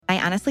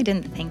honestly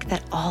didn't think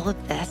that all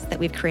of this that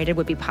we've created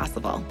would be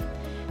possible.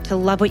 To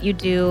love what you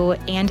do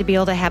and to be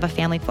able to have a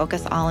family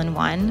focus all in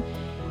one.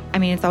 I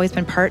mean, it's always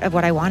been part of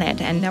what I wanted,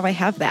 and now I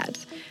have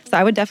that. So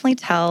I would definitely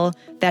tell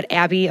that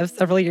Abby of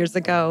several years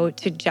ago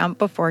to jump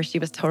before she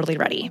was totally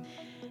ready.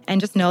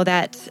 And just know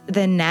that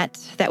the net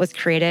that was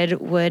created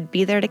would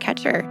be there to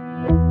catch her.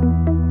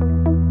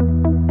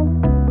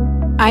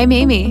 I'm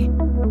Amy.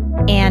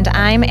 And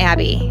I'm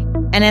Abby.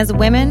 And as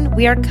women,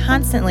 we are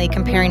constantly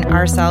comparing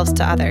ourselves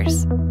to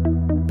others.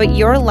 But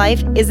your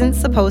life isn't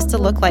supposed to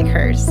look like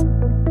hers.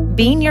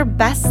 Being your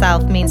best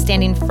self means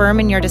standing firm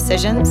in your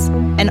decisions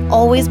and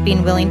always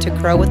being willing to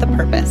grow with a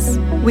purpose.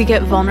 We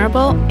get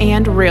vulnerable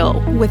and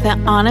real with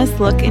an honest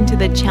look into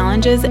the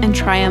challenges and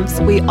triumphs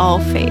we all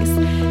face.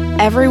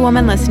 Every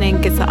woman listening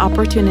gets the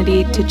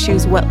opportunity to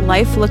choose what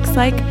life looks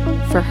like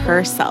for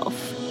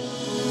herself.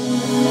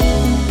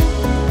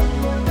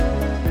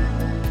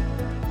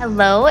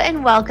 Hello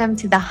and welcome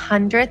to the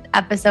 100th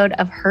episode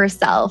of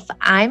Herself.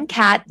 I'm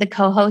Kat, the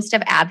co-host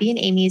of Abby and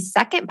Amy's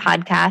second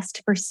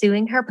podcast,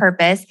 Pursuing Her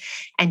Purpose.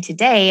 And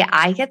today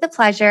I get the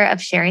pleasure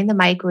of sharing the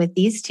mic with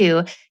these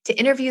two to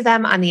interview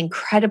them on the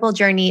incredible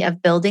journey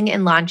of building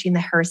and launching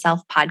the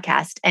Herself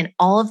podcast and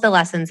all of the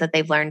lessons that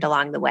they've learned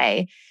along the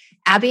way.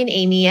 Abby and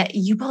Amy,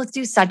 you both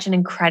do such an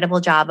incredible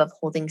job of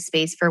holding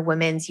space for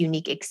women's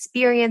unique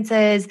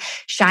experiences,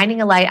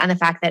 shining a light on the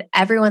fact that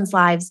everyone's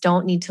lives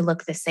don't need to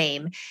look the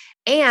same.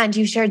 And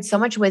you've shared so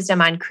much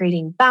wisdom on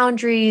creating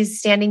boundaries,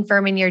 standing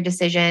firm in your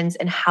decisions,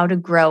 and how to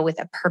grow with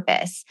a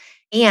purpose.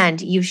 And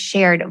you've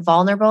shared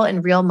vulnerable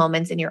and real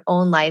moments in your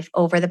own life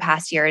over the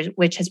past years,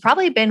 which has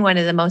probably been one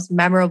of the most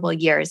memorable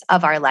years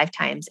of our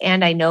lifetimes.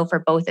 And I know for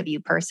both of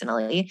you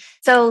personally.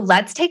 So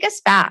let's take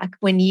us back.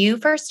 When you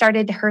first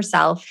started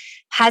Herself,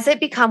 has it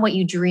become what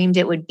you dreamed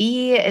it would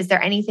be? Is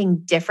there anything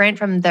different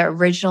from the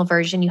original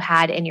version you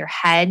had in your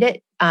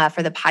head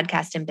for the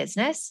podcast and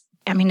business?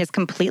 I mean, it's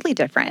completely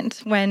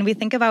different. When we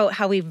think about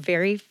how we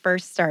very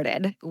first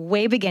started,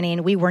 way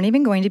beginning, we weren't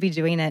even going to be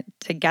doing it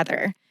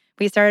together.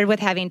 We started with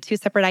having two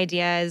separate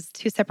ideas,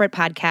 two separate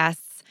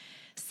podcasts,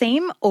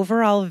 same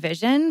overall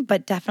vision,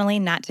 but definitely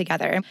not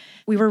together.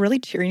 We were really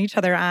cheering each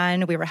other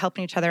on. We were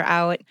helping each other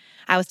out.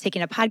 I was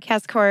taking a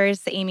podcast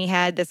course. Amy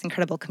had this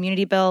incredible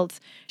community built.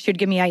 She would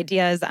give me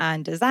ideas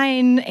on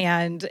design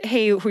and,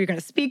 hey, who you're going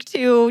to speak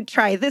to,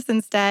 try this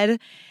instead.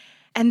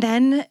 And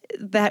then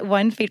that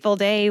one fateful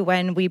day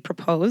when we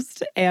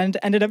proposed and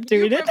ended up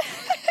doing it,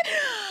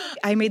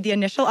 I made the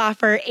initial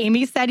offer.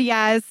 Amy said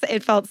yes.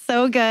 It felt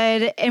so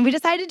good. And we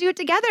decided to do it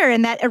together.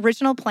 And that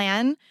original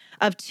plan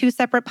of two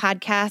separate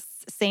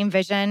podcasts, same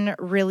vision,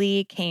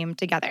 really came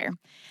together.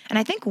 And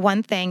I think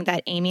one thing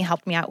that Amy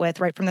helped me out with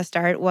right from the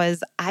start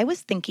was I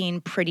was thinking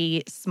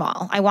pretty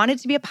small. I wanted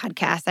to be a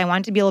podcast. I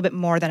wanted to be a little bit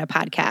more than a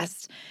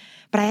podcast.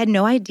 But I had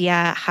no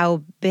idea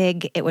how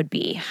big it would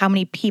be, how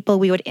many people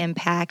we would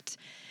impact,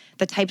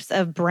 the types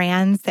of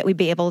brands that we'd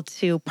be able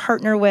to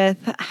partner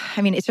with.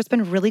 I mean, it's just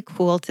been really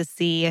cool to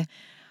see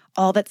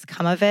all that's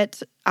come of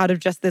it out of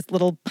just this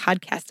little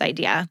podcast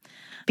idea.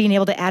 Being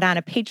able to add on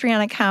a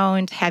Patreon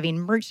account, having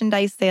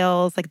merchandise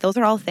sales, like those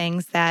are all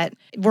things that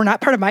were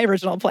not part of my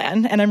original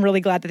plan. And I'm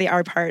really glad that they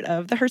are part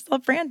of the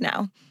Herself brand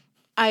now.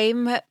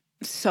 I'm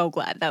so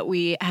glad that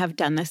we have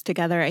done this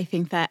together. I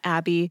think that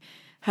Abby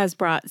has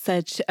brought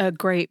such a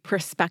great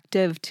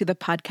perspective to the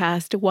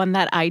podcast, one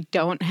that I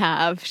don't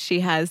have. She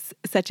has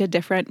such a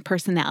different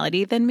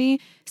personality than me.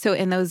 So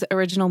in those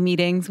original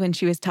meetings when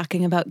she was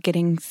talking about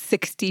getting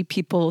 60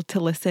 people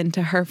to listen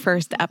to her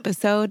first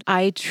episode,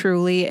 I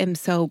truly am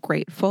so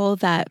grateful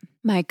that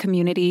my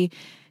community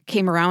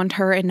came around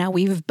her and now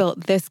we've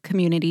built this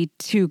community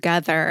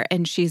together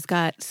and she's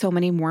got so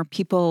many more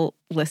people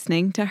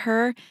listening to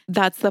her.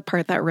 That's the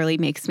part that really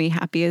makes me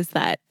happy is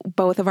that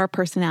both of our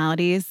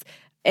personalities,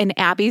 and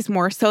Abby's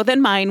more so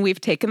than mine, we've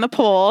taken the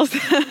polls,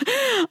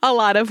 a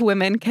lot of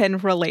women can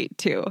relate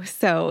to.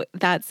 So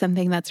that's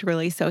something that's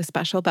really so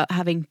special about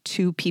having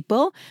two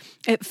people.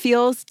 It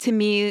feels to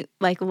me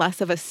like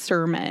less of a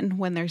sermon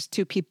when there's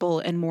two people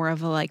and more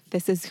of a like,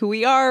 this is who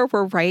we are,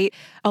 we're right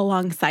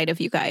alongside of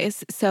you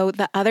guys. So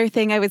the other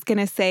thing I was going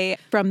to say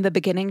from the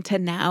beginning to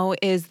now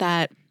is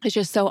that it's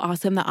just so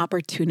awesome the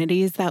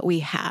opportunities that we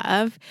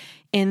have.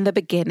 In the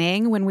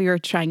beginning, when we were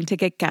trying to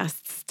get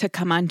guests to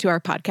come onto our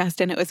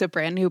podcast and it was a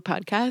brand new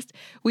podcast,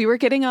 we were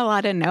getting a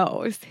lot of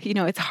no's. You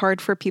know, it's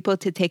hard for people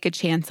to take a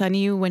chance on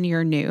you when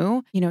you're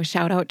new. You know,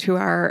 shout out to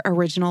our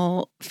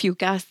original few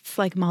guests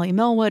like Molly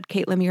Millwood,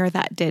 Kate Lemire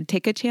that did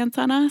take a chance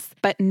on us.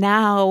 But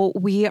now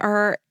we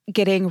are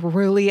getting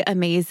really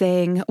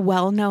amazing,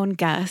 well-known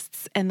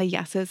guests and the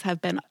yeses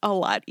have been a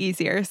lot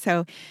easier.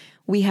 So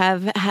We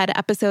have had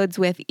episodes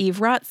with Eve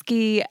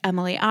Rotsky,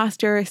 Emily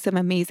Oster, some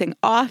amazing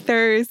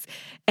authors.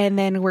 And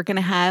then we're going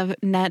to have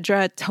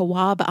Nedra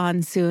Tawwab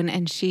on soon.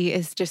 And she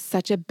is just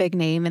such a big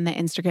name in the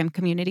Instagram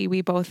community.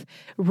 We both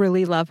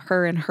really love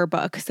her and her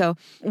book. So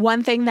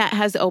one thing that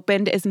has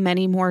opened is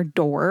many more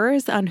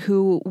doors on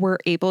who we're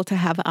able to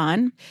have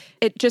on.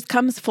 It just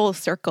comes full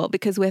circle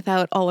because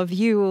without all of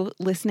you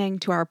listening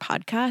to our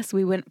podcast,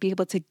 we wouldn't be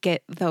able to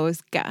get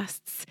those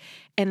guests.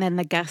 And then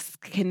the guests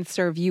can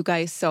serve you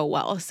guys so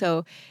well.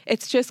 So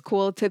it's just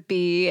cool to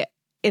be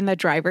in the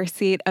driver's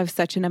seat of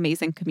such an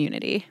amazing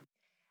community.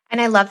 And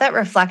I love that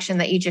reflection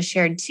that you just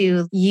shared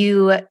too.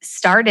 You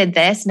started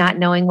this not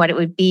knowing what it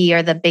would be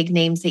or the big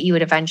names that you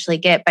would eventually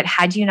get. But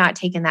had you not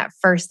taken that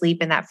first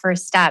leap and that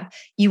first step,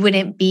 you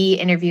wouldn't be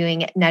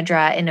interviewing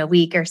Nedra in a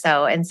week or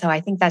so. And so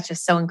I think that's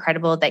just so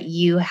incredible that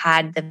you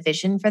had the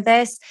vision for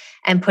this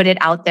and put it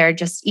out there,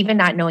 just even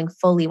not knowing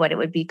fully what it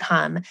would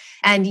become.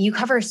 And you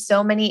cover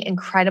so many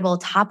incredible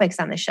topics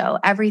on the show,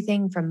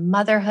 everything from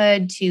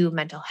motherhood to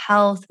mental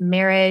health,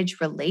 marriage,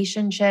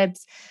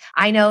 relationships.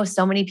 I know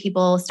so many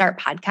people start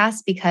podcasts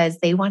because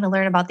they want to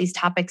learn about these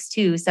topics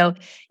too. So it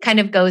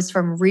kind of goes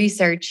from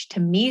research to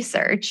me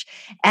search.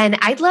 And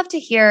I'd love to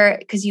hear,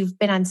 because you've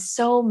been on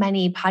so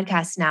many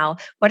podcasts now,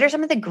 what are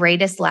some of the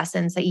greatest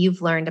lessons that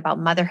you've learned about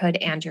motherhood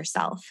and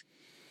yourself?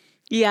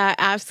 Yeah,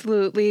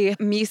 absolutely.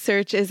 Me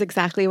Search is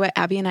exactly what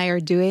Abby and I are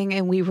doing.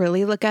 And we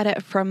really look at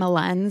it from a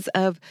lens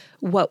of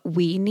what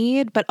we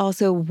need, but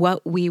also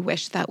what we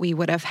wish that we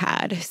would have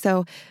had.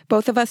 So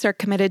both of us are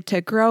committed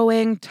to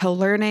growing, to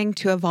learning,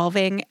 to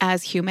evolving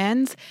as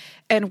humans.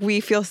 And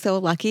we feel so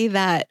lucky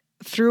that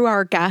through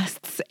our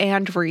guests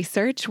and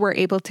research, we're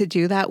able to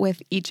do that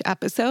with each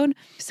episode.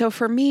 So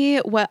for me,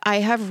 what I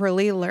have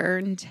really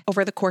learned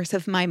over the course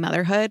of my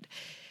motherhood,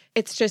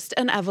 it's just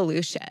an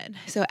evolution.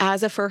 So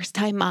as a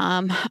first-time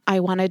mom, I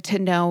wanted to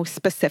know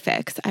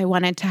specifics. I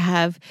wanted to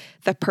have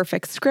the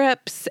perfect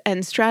scripts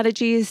and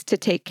strategies to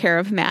take care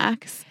of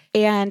Max.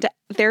 And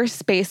there's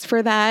space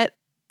for that,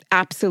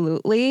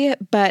 absolutely.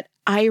 But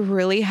I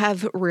really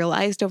have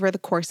realized over the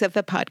course of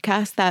the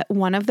podcast that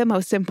one of the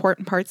most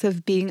important parts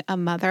of being a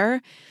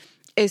mother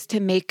is to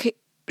make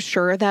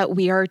sure that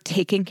we are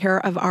taking care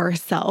of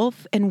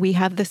ourselves and we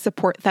have the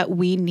support that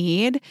we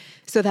need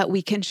so that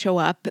we can show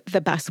up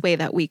the best way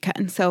that we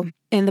can. So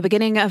in the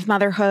beginning of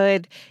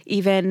motherhood,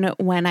 even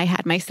when I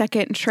had my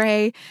second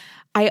Trey,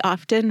 I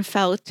often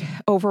felt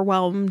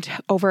overwhelmed,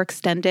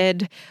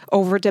 overextended,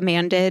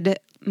 overdemanded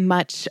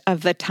much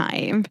of the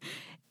time.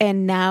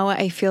 And now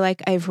I feel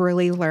like I've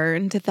really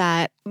learned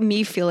that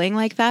me feeling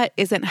like that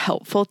isn't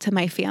helpful to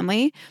my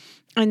family.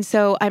 And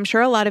so I'm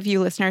sure a lot of you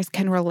listeners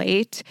can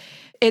relate.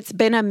 It's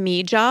been a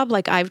me job.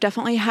 Like I've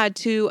definitely had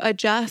to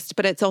adjust,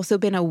 but it's also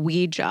been a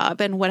we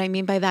job. And what I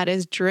mean by that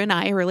is Drew and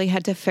I really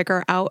had to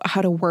figure out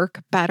how to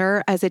work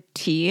better as a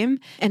team.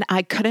 And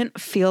I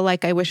couldn't feel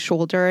like I was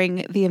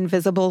shouldering the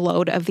invisible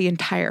load of the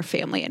entire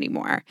family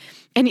anymore.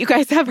 And you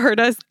guys have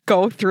heard us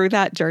go through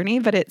that journey,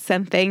 but it's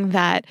something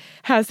that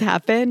has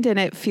happened. And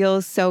it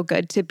feels so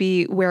good to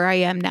be where I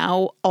am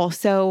now,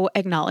 also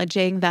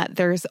acknowledging that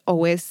there's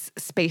always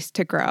space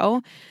to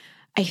grow.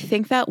 I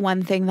think that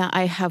one thing that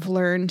I have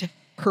learned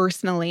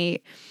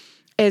personally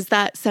is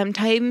that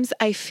sometimes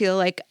I feel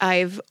like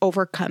I've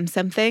overcome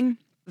something.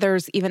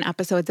 There's even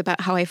episodes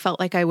about how I felt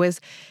like I was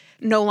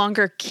no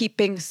longer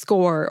keeping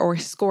score or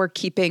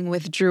scorekeeping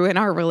with Drew in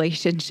our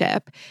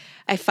relationship.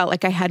 I felt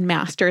like I had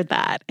mastered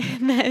that.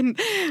 And then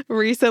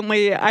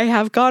recently I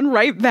have gone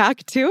right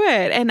back to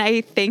it. And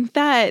I think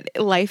that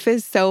life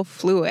is so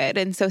fluid.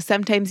 And so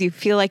sometimes you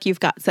feel like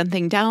you've got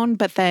something down,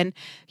 but then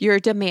your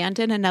demand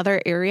in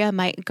another area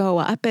might go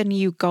up and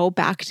you go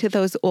back to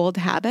those old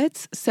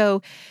habits.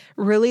 So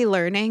really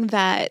learning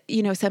that,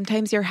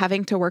 sometimes you're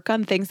having to work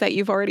on things that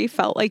you've already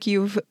felt like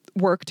you've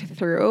worked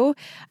through.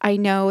 I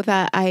know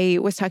that I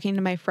was talking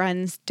to my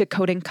friends,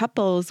 Decoding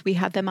Couples. We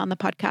had them on the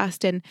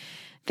podcast and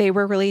they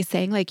were really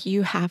saying like,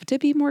 you have to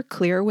be more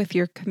clear with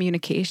your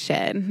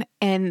communication.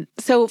 And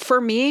so for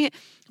me,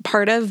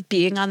 part of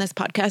being on this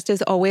podcast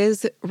is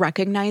always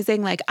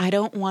recognizing like, I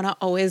don't want to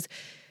always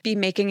be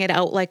making it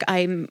out like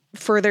I'm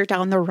further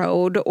down the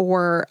road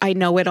or I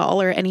know it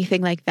all or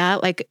anything like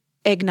that. Like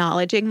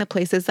acknowledging the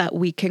places that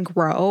we can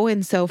grow.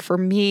 And so for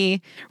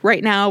me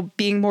right now,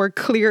 being more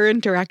clear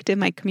and direct in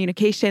my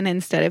communication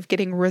instead of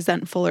getting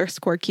resentful or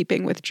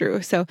scorekeeping with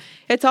Drew. So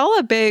it's all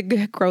a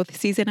big growth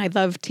season. I'd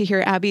love to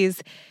hear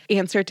Abby's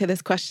answer to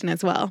this question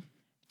as well.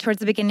 Towards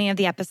the beginning of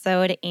the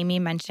episode, Amy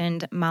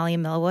mentioned Molly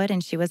Millwood,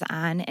 and she was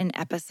on in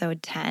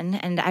episode 10.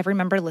 And I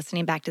remember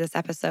listening back to this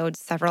episode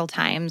several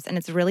times, and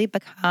it's really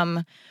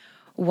become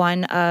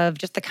one of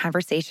just the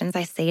conversations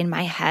I say in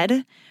my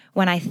head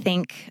when I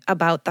think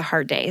about the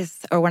hard days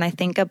or when I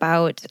think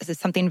about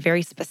something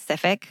very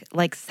specific,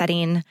 like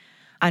setting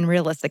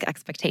unrealistic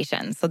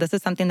expectations. So this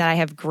is something that I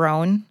have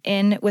grown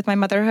in with my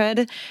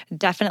motherhood.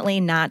 Definitely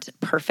not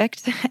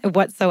perfect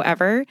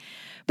whatsoever,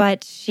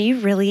 but she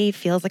really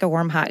feels like a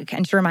warm hug.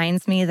 And she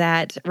reminds me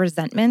that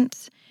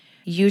resentment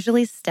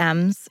usually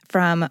stems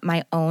from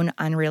my own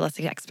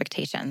unrealistic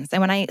expectations.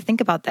 And when I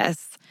think about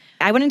this,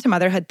 I went into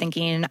motherhood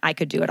thinking I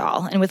could do it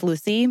all. And with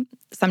Lucy,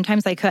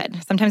 sometimes I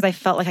could. Sometimes I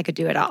felt like I could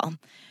do it all.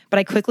 But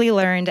I quickly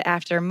learned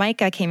after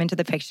Micah came into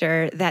the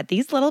picture that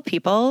these little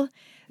people,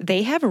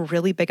 they have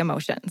really big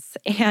emotions,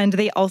 and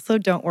they also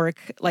don't work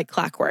like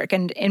clockwork.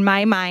 And in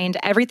my mind,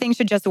 everything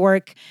should just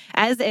work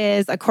as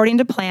is according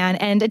to plan.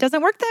 And it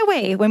doesn't work that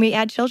way when we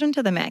add children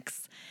to the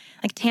mix.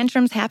 Like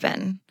tantrums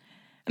happen,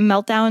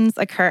 meltdowns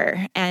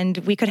occur, and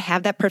we could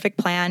have that perfect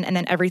plan and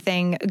then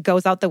everything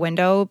goes out the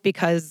window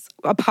because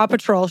a Paw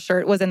Patrol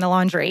shirt was in the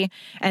laundry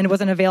and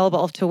wasn't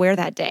available to wear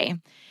that day.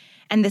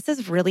 And this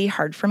is really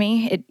hard for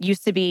me. It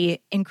used to be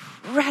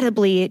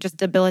incredibly just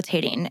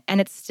debilitating, and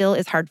it still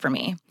is hard for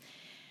me.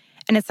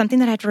 And it's something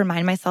that I have to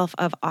remind myself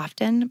of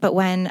often. But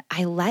when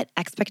I let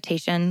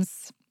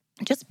expectations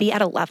just be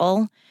at a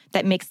level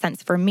that makes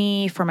sense for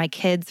me, for my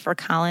kids, for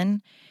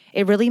Colin,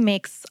 it really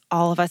makes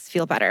all of us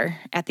feel better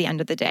at the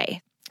end of the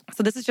day.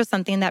 So this is just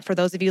something that for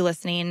those of you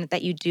listening,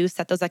 that you do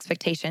set those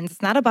expectations.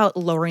 It's not about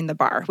lowering the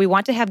bar. We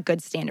want to have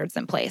good standards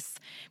in place.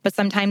 But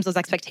sometimes those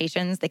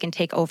expectations, they can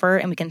take over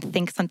and we can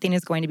think something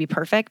is going to be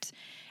perfect.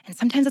 And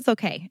sometimes it's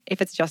okay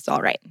if it's just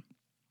all right.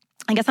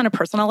 I guess on a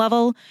personal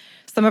level,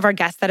 some of our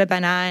guests that have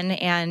been on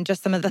and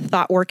just some of the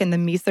thought work and the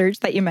me search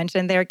that you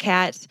mentioned there,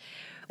 Kat,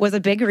 was a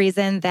big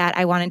reason that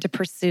I wanted to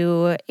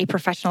pursue a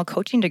professional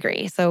coaching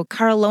degree. So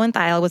Carl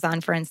Lowenthal was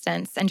on, for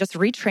instance, and just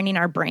retraining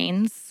our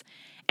brains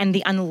and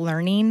the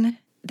unlearning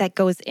that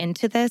goes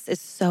into this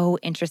is so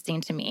interesting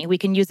to me. We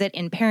can use it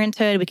in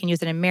parenthood, we can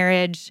use it in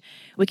marriage,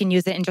 we can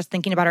use it in just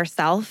thinking about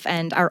ourselves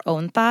and our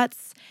own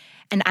thoughts.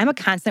 And I'm a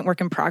constant work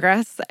in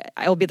progress.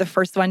 I will be the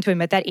first one to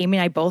admit that. Amy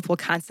and I both will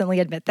constantly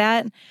admit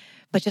that.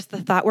 But just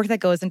the thought work that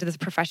goes into this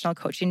professional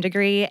coaching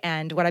degree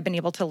and what I've been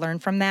able to learn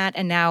from that,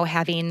 and now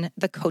having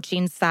the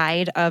coaching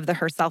side of the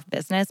Herself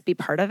business be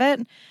part of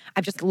it,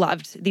 I've just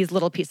loved these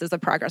little pieces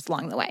of progress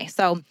along the way.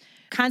 So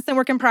constant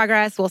work in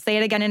progress. We'll say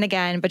it again and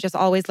again, but just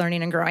always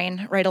learning and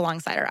growing right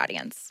alongside our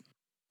audience.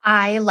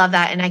 I love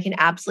that. And I can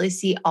absolutely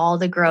see all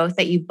the growth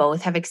that you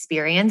both have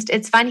experienced.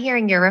 It's fun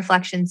hearing your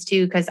reflections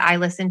too, because I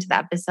listened to the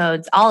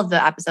episodes, all of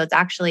the episodes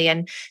actually.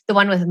 And the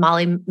one with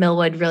Molly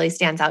Millwood really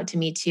stands out to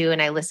me too.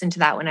 And I listened to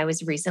that when I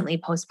was recently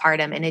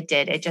postpartum, and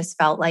it just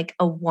felt like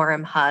a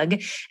warm hug.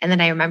 And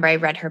then I remember I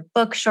read her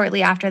book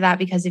shortly after that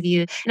because of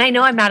you. And I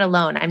know I'm not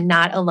alone. I'm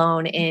not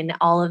alone in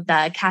all of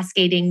the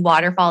cascading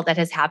waterfall that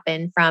has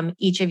happened from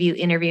each of you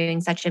interviewing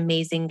such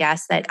amazing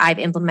guests that I've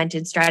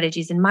implemented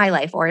strategies in my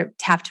life or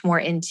tapped more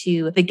into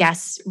the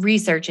guests'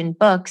 research and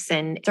books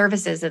and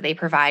services that they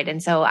provide.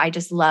 And so I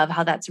just love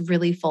how that's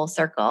really full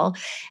circle.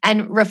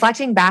 And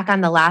reflecting back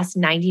on the last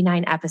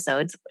 99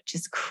 episodes, which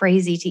is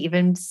crazy to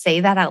even say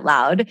that out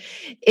loud,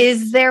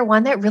 is there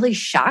one that really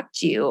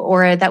shocked you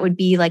or that would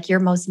be like your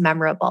most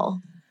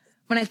memorable?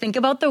 When I think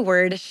about the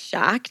word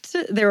shocked,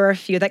 there were a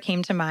few that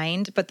came to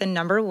mind, but the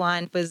number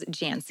one was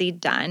Jancy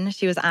Dunn.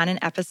 She was on in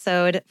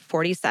episode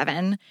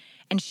 47.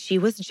 And she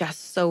was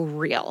just so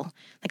real.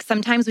 Like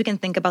sometimes we can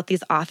think about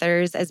these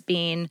authors as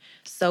being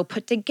so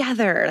put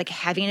together, like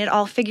having it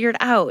all figured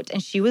out.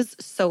 And she was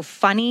so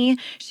funny.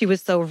 She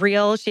was so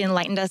real. She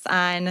enlightened us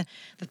on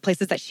the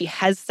places that she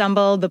has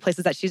stumbled, the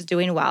places that she's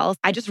doing well.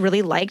 I just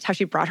really liked how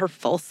she brought her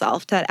full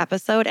self to that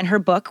episode. And her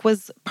book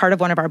was part of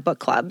one of our book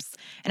clubs.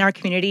 In our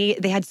community,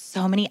 they had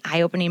so many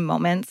eye-opening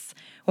moments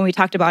when we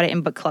talked about it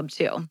in book club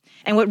too.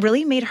 And what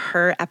really made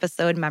her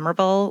episode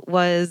memorable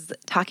was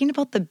talking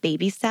about the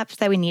baby steps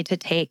that we need to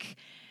take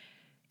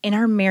in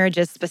our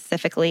marriages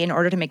specifically in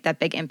order to make that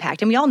big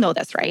impact. And we all know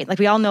this, right? Like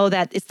we all know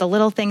that it's the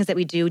little things that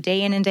we do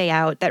day in and day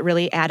out that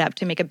really add up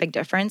to make a big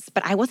difference.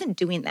 But I wasn't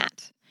doing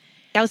that.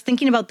 I was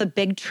thinking about the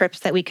big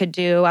trips that we could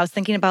do. I was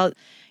thinking about,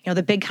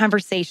 the big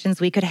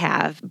conversations we could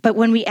have. But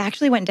when we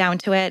actually went down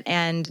to it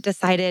and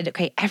decided,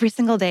 okay, every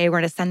single day we're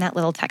going to send that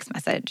little text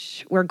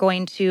message. We're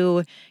going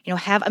to,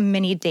 have a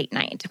mini date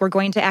night. We're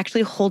going to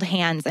actually hold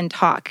hands and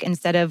talk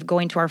instead of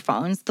going to our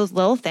phones. Those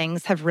little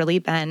things have really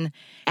been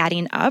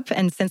adding up.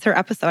 And since her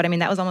episode,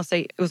 that was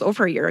it was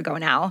over a year ago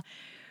now.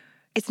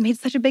 It's made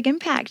such a big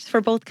impact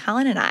for both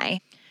Colin and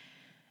I.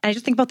 And I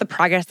just think about the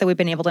progress that we've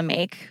been able to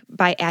make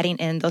by adding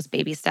in those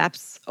baby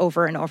steps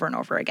over and over and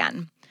over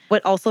again.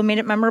 What also made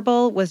it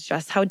memorable was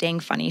just how dang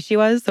funny she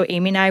was. So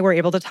Amy and I were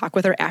able to talk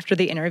with her after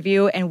the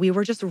interview, and we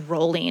were just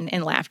rolling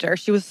in laughter.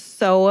 She was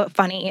so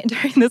funny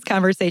during this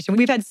conversation.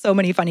 We've had so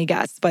many funny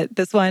guests, but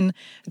this one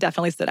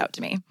definitely stood out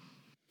to me.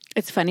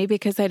 It's funny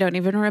because I don't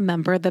even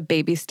remember the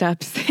baby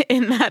steps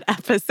in that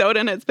episode,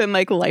 and it's been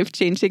like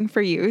life-changing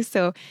for you.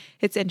 So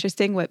it's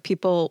interesting what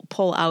people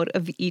pull out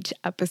of each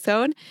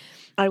episode.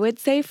 I would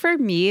say for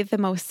me, the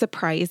most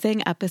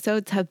surprising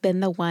episodes have been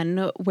the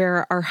one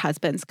where our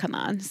husbands come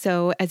on.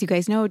 So as you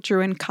guys know,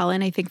 Drew and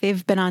Colin, I think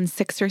they've been on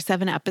 6 or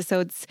 7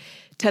 episodes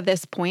to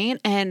this point.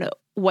 And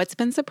what's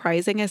been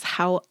surprising is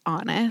how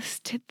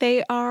honest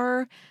they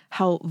are,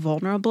 how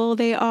vulnerable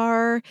they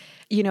are.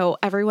 You know,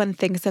 everyone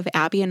thinks of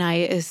Abby and I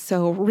as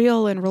so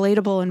real and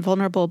relatable and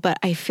vulnerable, but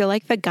I feel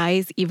like the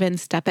guys even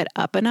step it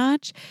up a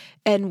notch.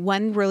 And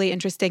one really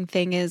interesting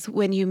thing is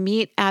when you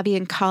meet Abby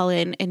and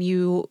Colin and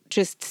you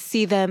just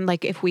see them,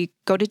 like if we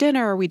go to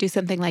dinner or we do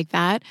something like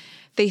that,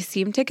 they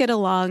seem to get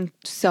along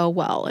so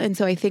well. And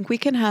so I think we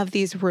can have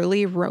these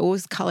really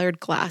rose-colored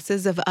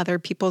glasses of other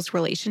people's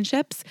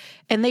relationships,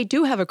 and they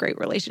do have a great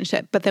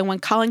relationship. But then when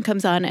Colin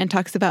comes on and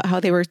talks about how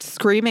they were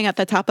screaming at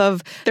the top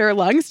of their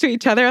lungs to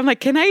each other, I'm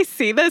like, can I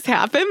see this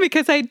happen?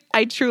 Because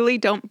I truly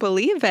don't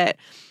believe it.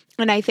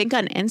 And I think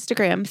on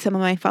Instagram, some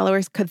of my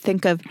followers could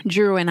think of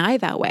Drew and I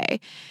that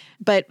way.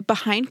 But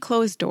behind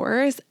closed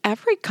doors,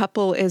 every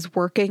couple is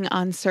working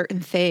on certain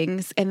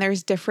things and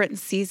there's different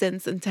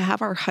seasons. And to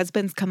have our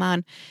husbands come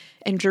on,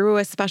 and Drew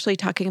especially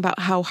talking about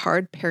how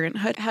hard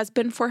parenthood has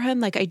been for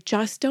him, like I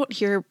just don't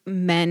hear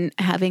men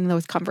having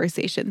those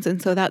conversations.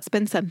 And so that's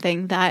been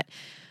something that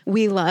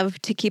we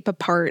love to keep a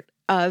part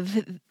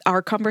of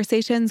our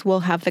conversations.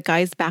 We'll have the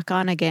guys back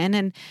on again,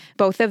 and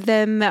both of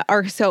them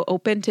are so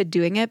open to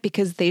doing it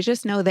because they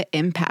just know the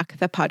impact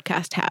the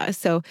podcast has.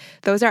 So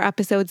those are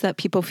episodes that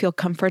people feel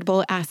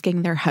comfortable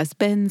asking their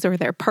husbands or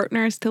their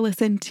partners to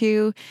listen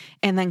to.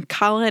 And then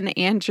Colin and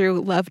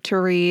Andrew love to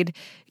read.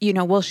 You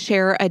know, we'll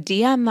share a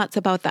DM that's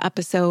about the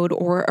episode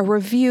or a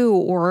review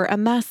or a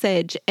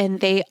message, and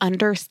they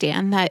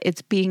understand that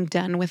it's being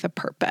done with a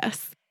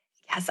purpose.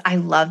 Yes, I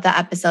love the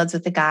episodes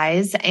with the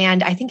guys.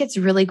 And I think it's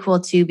really cool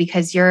too,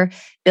 because you're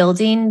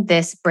building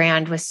this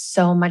brand with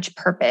so much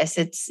purpose.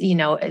 It's, you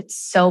know, it's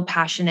so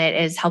passionate.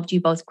 It has helped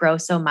you both grow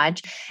so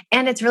much.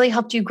 And it's really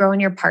helped you grow in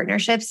your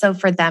partnership. So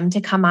for them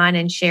to come on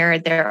and share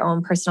their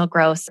own personal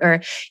growth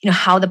or, you know,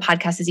 how the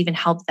podcast has even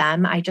helped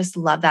them, I just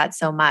love that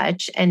so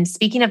much. And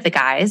speaking of the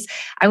guys,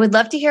 I would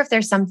love to hear if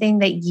there's something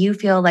that you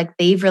feel like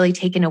they've really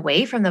taken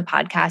away from the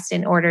podcast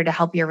in order to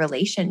help your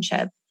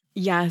relationship.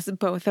 Yes,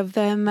 both of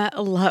them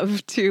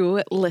love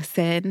to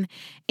listen,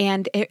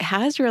 and it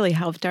has really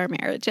helped our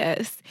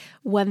marriages.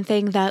 One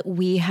thing that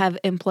we have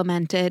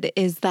implemented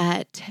is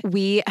that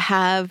we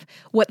have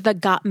what the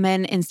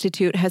Gottman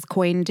Institute has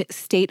coined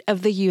State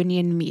of the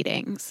Union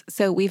meetings.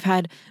 So we've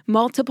had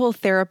multiple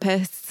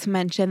therapists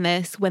mention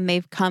this when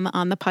they've come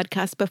on the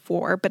podcast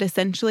before, but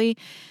essentially,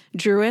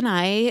 Drew and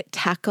I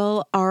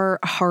tackle our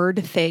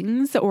hard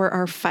things or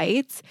our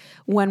fights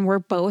when we're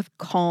both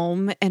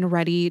calm and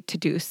ready to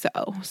do so.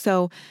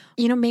 So,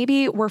 you know,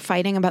 maybe we're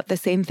fighting about the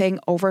same thing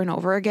over and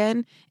over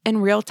again. In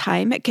real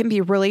time, it can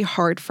be really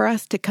hard for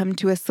us to come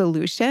to a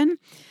solution.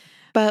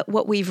 But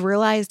what we've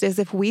realized is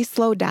if we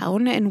slow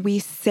down and we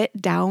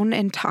sit down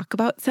and talk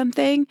about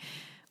something,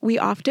 we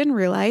often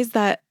realize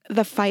that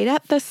the fight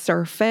at the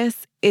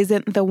surface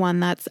isn't the one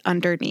that's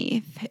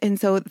underneath. And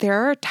so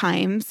there are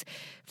times,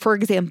 for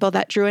example,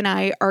 that Drew and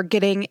I are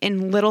getting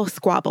in little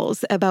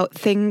squabbles about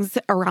things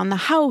around the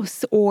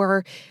house,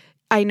 or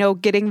I know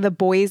getting the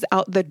boys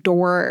out the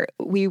door.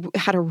 We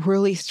had a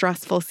really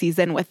stressful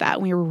season with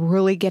that. We were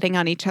really getting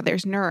on each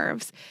other's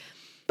nerves.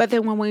 But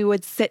then when we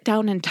would sit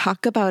down and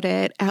talk about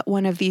it at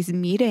one of these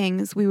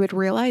meetings, we would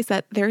realize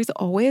that there's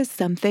always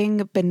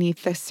something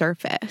beneath the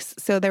surface.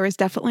 So there was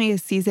definitely a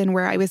season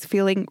where I was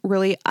feeling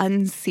really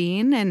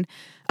unseen and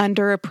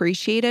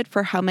underappreciated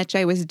for how much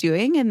I was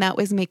doing, and that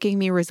was making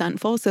me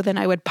resentful. So then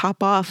I would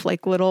pop off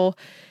like little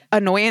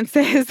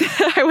annoyances.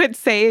 I would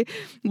say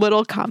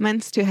little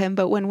comments to him.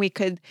 But when we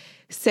could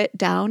sit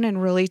down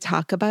and really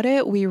talk about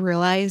it, we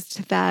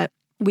realized that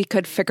we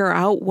could figure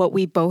out what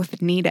we both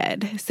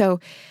needed. So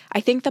I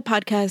think the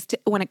podcast,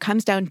 when it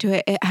comes down to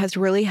it, it has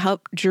really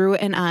helped Drew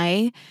and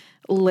I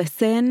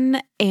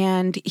listen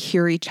and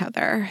hear each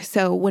other.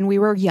 So when we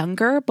were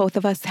younger, both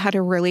of us had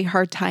a really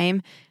hard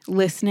time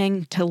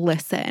listening to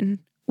listen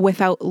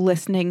without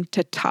listening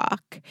to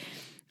talk.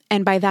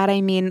 And by that, I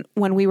mean,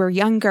 when we were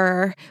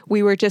younger,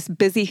 we were just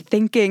busy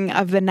thinking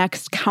of the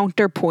next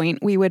counterpoint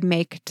we would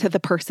make to the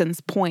person's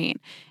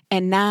point.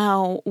 And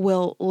now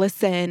we'll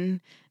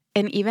listen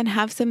and even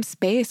have some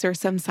space or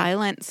some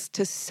silence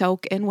to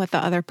soak in what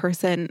the other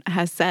person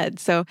has said.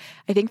 So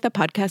I think the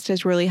podcast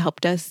has really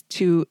helped us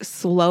to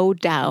slow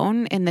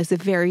down in this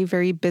very,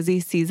 very busy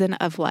season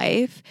of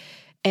life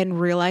and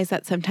realize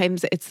that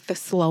sometimes it's the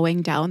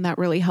slowing down that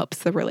really helps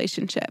the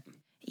relationship.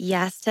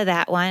 Yes to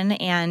that one.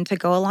 And to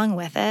go along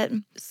with it,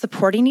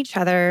 supporting each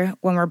other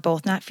when we're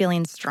both not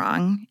feeling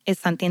strong is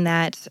something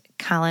that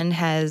Colin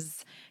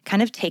has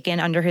kind of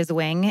taken under his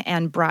wing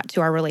and brought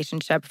to our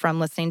relationship from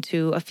listening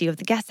to a few of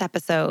the guest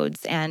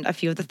episodes and a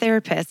few of the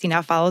therapists. He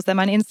now follows them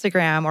on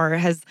Instagram or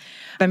has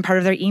been part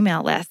of their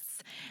email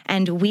lists.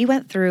 And we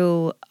went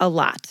through a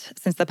lot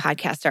since the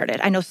podcast started.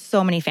 I know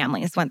so many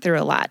families went through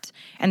a lot.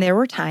 And there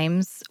were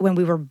times when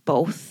we were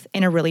both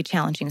in a really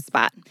challenging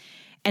spot.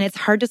 And it's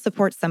hard to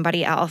support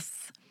somebody else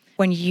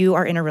when you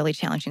are in a really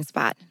challenging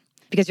spot,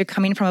 because you're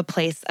coming from a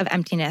place of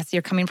emptiness.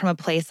 You're coming from a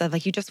place of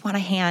like, you just want a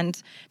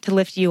hand to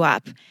lift you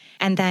up.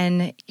 And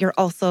then you're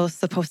also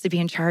supposed to be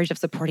in charge of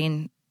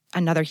supporting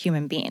another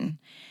human being.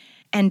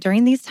 And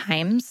during these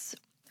times,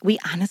 we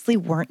honestly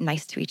weren't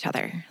nice to each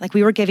other. Like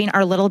we were giving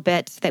our little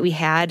bit that we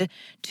had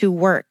to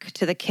work,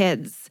 to the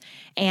kids,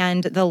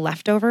 and the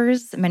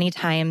leftovers many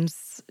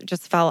times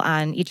just fell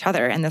on each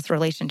other in this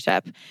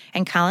relationship.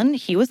 And Colin,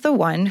 he was the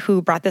one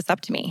who brought this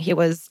up to me. It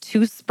was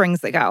 2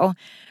 springs ago.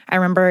 I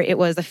remember it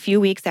was a few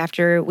weeks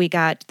after we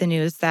got the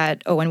news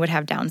that Owen would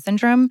have Down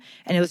syndrome.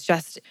 And it was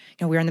just,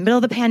 we were in the middle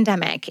of the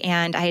pandemic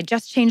and I had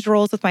just changed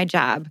roles with my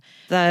job.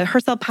 The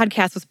Herself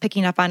podcast was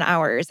picking up on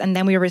ours. And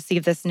then we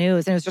received this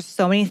news and it was just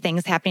so many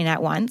things happening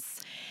at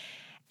once.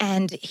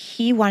 And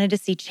he wanted to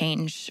see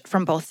change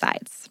from both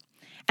sides.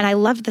 And I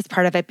loved this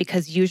part of it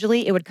because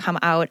usually it would come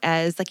out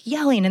as like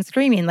yelling and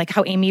screaming, like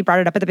how Amy brought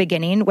it up at the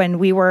beginning when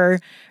we were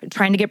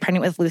trying to get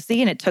pregnant with Lucy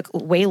and it took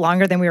way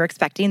longer than we were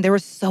expecting. There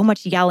was so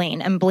much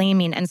yelling and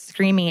blaming and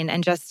screaming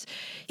and just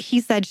he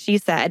said, she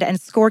said, and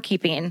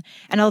scorekeeping.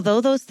 And although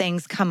those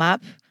things come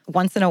up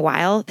once in a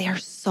while, they are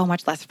so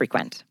much less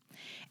frequent.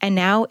 And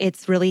now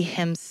it's really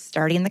him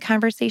starting the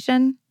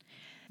conversation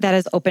that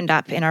has opened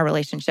up in our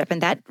relationship.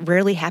 And that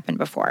rarely happened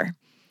before.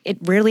 It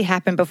rarely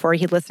happened before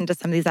he listened to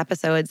some of these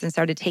episodes and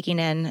started taking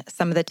in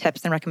some of the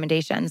tips and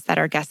recommendations that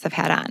our guests have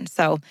had on.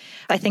 So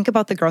I think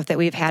about the growth that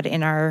we've had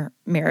in our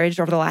marriage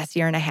over the last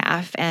year and a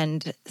half,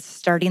 and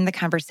starting the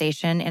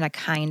conversation in a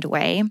kind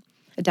way,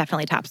 it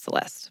definitely tops the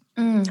list.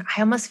 I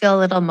almost feel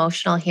a little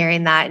emotional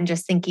hearing that and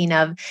just thinking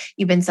of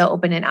you've been so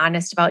open and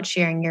honest about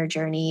sharing your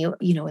journey,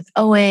 with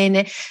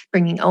Owen,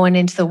 bringing Owen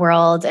into the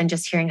world and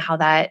just hearing how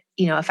that,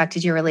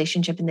 affected your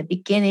relationship in the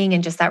beginning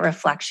and just that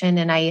reflection.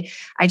 And I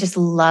just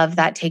love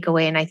that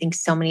takeaway. And I think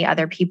so many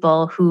other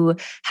people who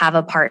have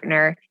a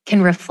partner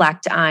can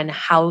reflect on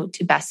how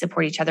to best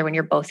support each other when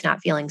you're both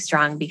not feeling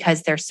strong,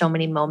 because there's so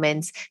many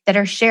moments that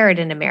are shared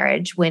in a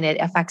marriage when it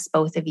affects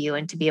both of you.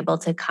 And to be able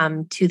to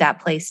come to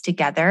that place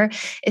together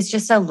is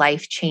just a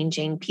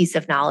life-changing piece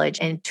of knowledge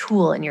and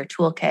tool in your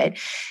toolkit.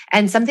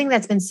 And something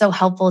that's been so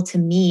helpful to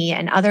me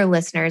and other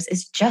listeners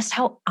is just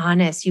how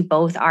honest you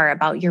both are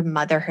about your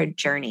motherhood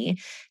journey.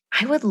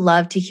 I would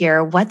love to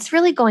hear what's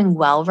really going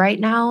well right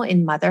now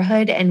in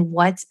motherhood and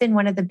what's been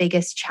one of the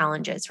biggest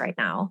challenges right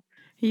now.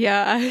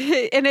 Yeah,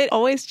 and it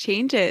always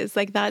changes.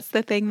 Like that's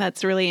the thing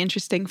that's really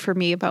interesting for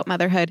me about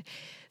motherhood.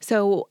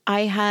 So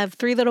I have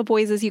 3 little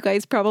boys, as you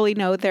guys probably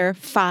know. They're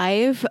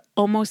 5,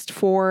 almost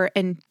 4,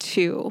 and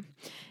 2.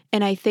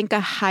 And I think a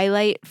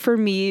highlight for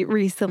me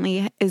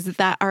recently is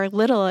that our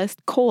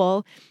littlest,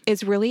 Cole,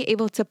 is really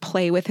able to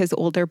play with his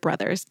older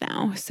brothers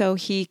now. So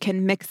he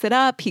can mix it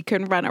up, he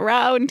can run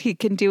around, he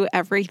can do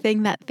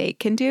everything that they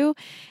can do.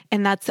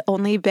 And that's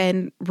only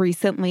been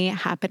recently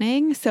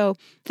happening. So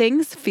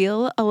things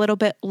feel a little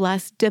bit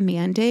less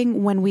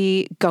demanding when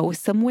we go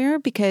somewhere,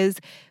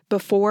 because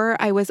before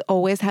I was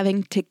always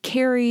having to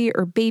carry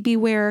or baby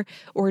wear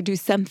or do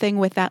something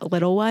with that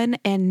little one.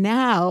 And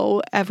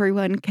now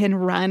everyone can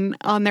run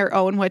on their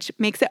own, which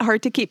makes it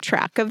hard to keep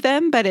track of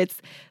them, but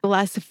it's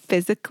less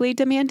physically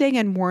demanding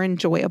and more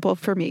enjoyable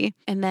for me.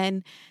 And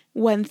then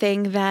one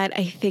thing that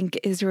I think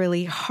is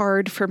really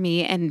hard for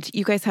me, and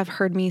you guys have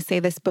heard me say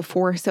this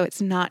before, so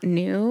it's not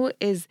new,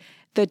 is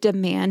the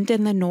demand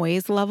and the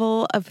noise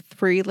level of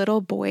 3 little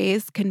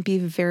boys can be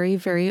very,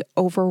 very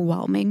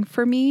overwhelming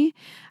for me.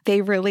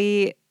 They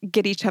really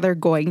get each other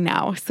going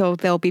now. So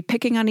they'll be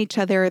picking on each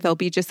other. They'll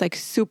be just like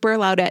super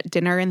loud at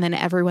dinner, and then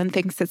everyone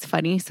thinks it's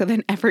funny. So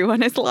then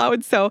everyone is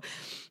loud. So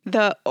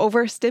the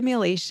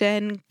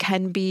overstimulation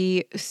can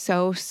be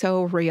so,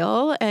 so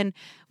real. And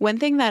one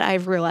thing that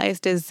I've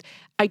realized is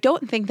I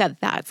don't think that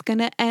that's going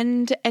to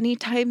end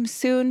anytime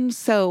soon.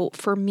 So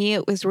for me,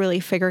 it was really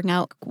figuring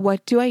out,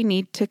 what do I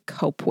need to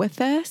cope with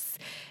this?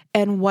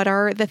 And what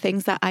are the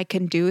things that I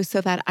can do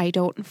so that I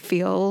don't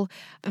feel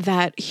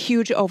that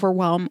huge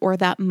overwhelm or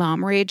that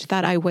mom rage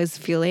that I was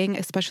feeling,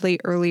 especially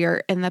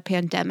earlier in the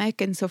pandemic.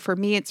 And so for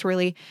me, it's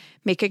really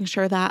making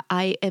sure that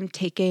I am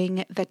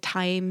taking the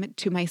time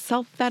to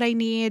myself that I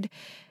need.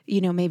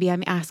 Maybe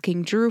I'm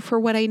asking Drew for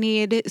what I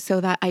need so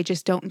that I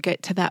just don't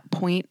get to that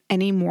point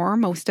anymore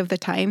most of the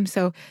time.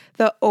 So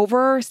the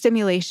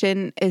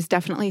overstimulation is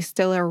definitely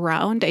still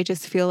around. I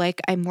just feel like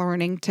I'm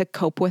learning to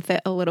cope with it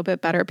a little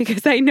bit better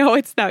because I know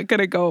it's not going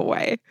to go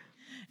away.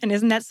 And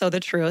isn't that so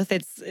the truth?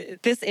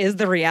 This is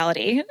the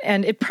reality,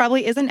 and it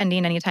probably isn't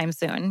ending anytime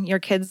soon. Your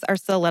kids are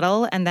still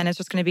little, and then it's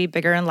just going to be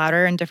bigger and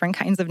louder and different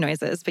kinds of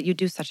noises. But you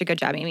do such a good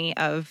job, Amy,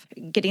 of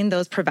getting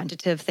those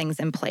preventative things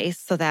in place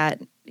so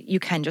that you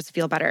can just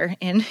feel better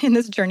in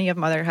this journey of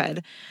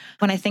motherhood.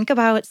 When I think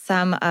about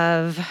some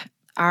of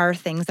our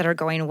things that are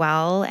going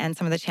well and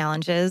some of the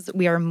challenges,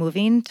 we are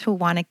moving to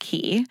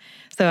Waunakee.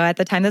 So at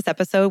the time of this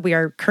episode, we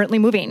are currently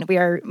moving. We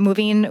are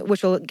moving,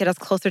 which will get us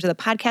closer to the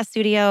podcast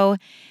studio,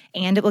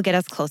 and it will get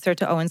us closer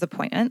to Owen's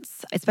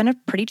appointments. It's been a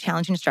pretty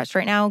challenging stretch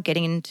right now,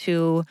 getting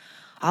into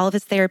all of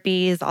his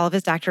therapies, all of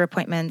his doctor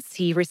appointments.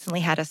 He recently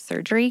had a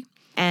surgery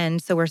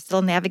And so we're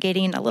still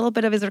navigating a little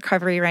bit of his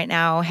recovery right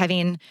now,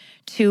 having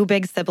two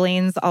big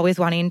siblings always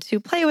wanting to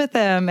play with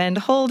him and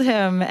hold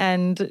him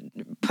and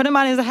put him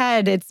on his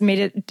head. It's made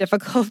it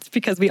difficult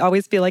because we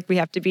always feel like we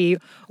have to be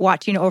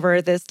watching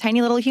over this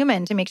tiny little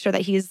human to make sure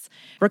that he's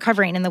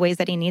recovering in the ways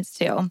that he needs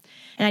to. And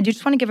I do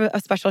just want to give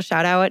a special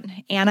shout out.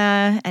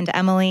 Anna and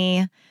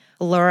Emily,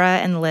 Laura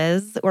and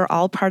Liz were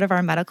all part of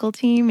our medical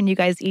team, and you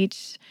guys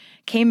each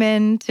came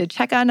in to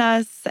check on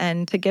us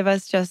and to give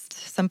us just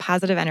some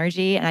positive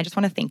energy. And I just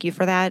want to thank you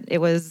for that. It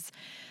was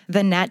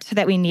the net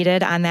that we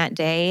needed on that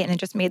day, and it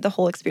just made the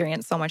whole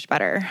experience so much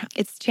better.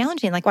 It's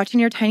challenging, like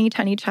watching your tiny,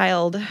 tiny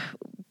child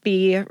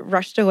be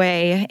rushed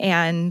away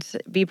and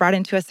be brought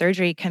into a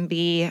surgery can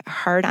be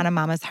hard on a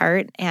mama's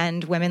heart,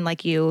 and women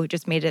like you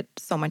just made it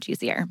so much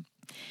easier.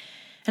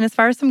 And as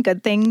far as some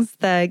good things,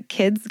 the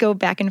kids go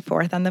back and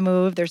forth on the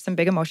move. There's some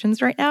big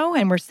emotions right now,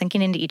 and we're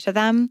sinking into each of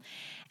them.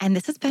 And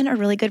this has been a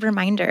really good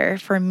reminder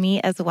for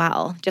me as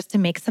well, just to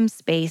make some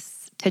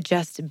space to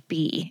just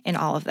be in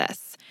all of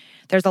this.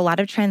 There's a lot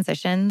of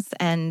transitions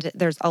and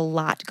there's a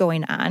lot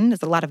going on.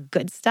 There's a lot of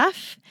good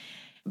stuff,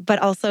 but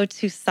also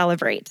to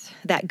celebrate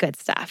that good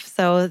stuff.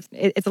 So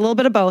it's a little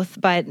bit of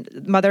both,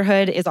 but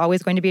motherhood is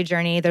always going to be a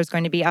journey. There's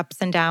going to be ups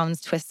and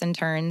downs, twists and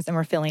turns, and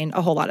we're feeling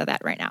a whole lot of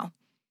that right now.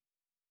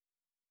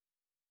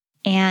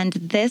 And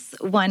this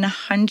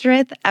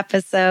 100th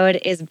episode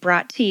is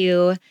brought to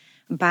you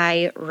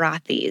by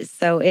Rothy's.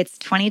 So it's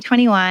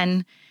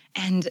 2021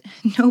 and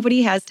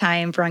nobody has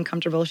time for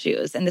uncomfortable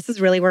shoes. And this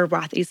is really where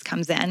Rothy's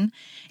comes in.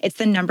 It's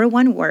the number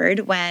one word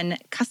when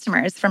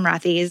customers from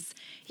Rothy's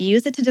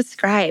use it to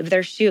describe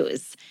their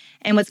shoes.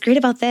 And what's great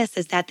about this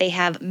is that they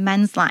have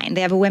men's line,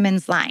 they have a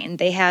women's line,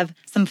 they have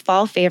some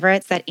fall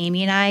favorites that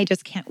Amy and I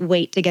just can't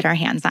wait to get our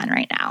hands on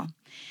right now.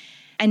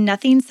 And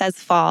nothing says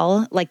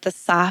fall like the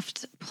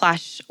soft,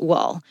 plush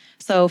wool.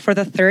 So for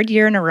the third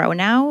year in a row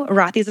now,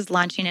 Rothy's is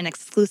launching an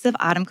exclusive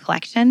autumn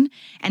collection,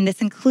 and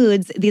this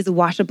includes these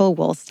washable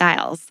wool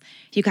styles.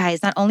 You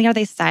guys, not only are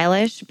they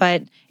stylish,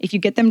 but if you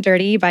get them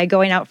dirty by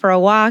going out for a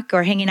walk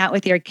or hanging out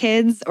with your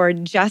kids or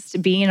just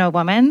being a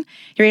woman,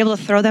 you're able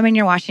to throw them in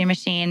your washing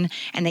machine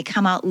and they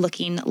come out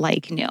looking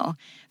like new.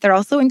 They're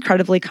also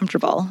incredibly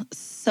comfortable,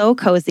 so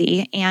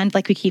cozy, and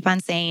like we keep on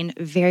saying,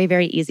 very,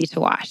 very easy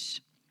to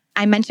wash.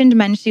 I mentioned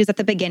men's shoes at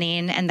the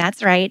beginning, and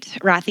that's right.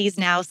 Rothy's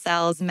now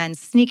sells men's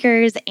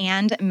sneakers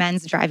and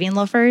men's driving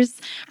loafers.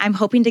 I'm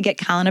hoping to get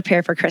Colin a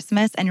pair for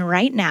Christmas, and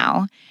right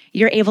now,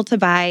 you're able to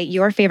buy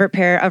your favorite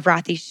pair of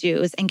Rothy's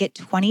shoes and get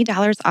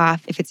 $20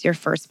 off if it's your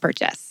first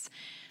purchase.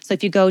 So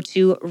if you go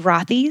to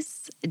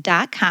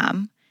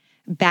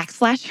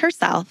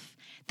rothys.com/herself,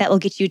 that will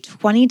get you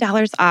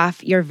 $20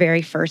 off your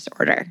very first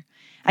order.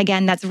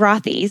 Again, that's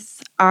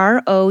Rothys,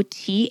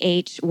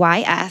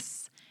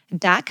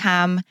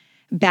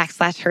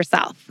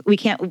 ROTHYS.com/herself. We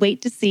can't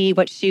wait to see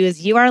what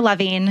shoes you are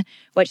loving,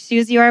 what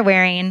shoes you are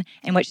wearing,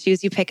 and what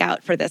shoes you pick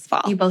out for this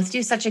fall. You both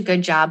do such a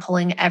good job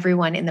pulling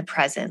everyone in the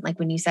present. Like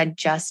when you said,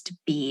 just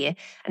be.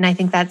 And I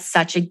think that's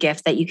such a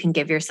gift that you can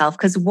give yourself,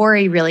 because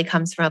worry really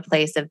comes from a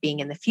place of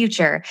being in the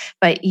future.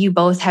 But you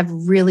both have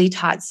really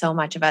taught so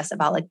much of us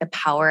about like the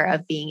power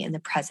of being in the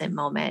present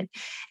moment.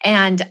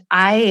 And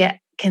I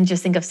can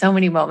just think of so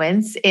many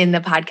moments in the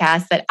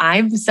podcast that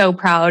I'm so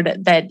proud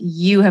that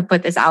you have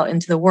put this out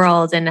into the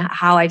world, and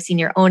how I've seen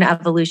your own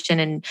evolution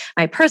and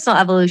my personal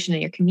evolution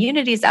and your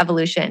community's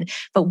evolution.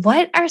 But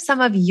what are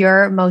some of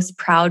your most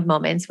proud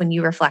moments when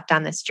you reflect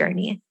on this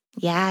journey?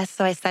 Yeah,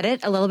 so I said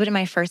it a little bit in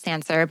my first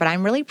answer, but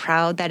I'm really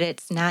proud that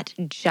it's not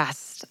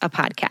just a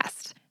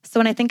podcast. So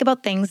when I think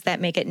about things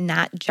that make it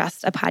not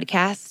just a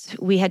podcast,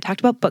 we had talked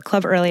about book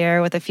club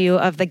earlier with a few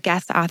of the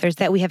guest authors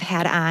that we have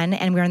had on,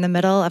 and we're in the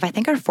middle of, I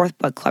think, our 4th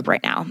book club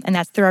right now, and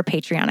that's through our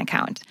Patreon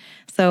account.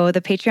 So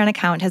the Patreon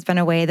account has been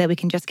a way that we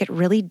can just get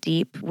really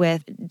deep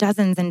with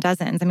dozens and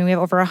dozens. I mean, we have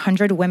over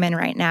 100 women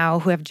right now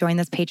who have joined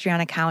this Patreon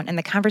account, and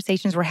the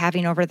conversations we're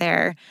having over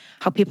there,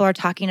 how people are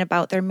talking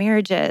about their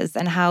marriages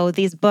and how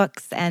these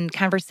books and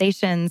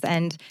conversations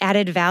and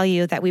added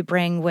value that we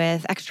bring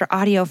with extra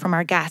audio from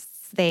our guests.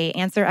 They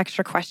answer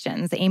extra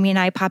questions. Amy and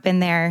I pop in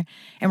there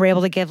and we're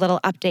able to give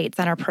little updates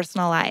on our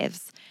personal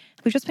lives.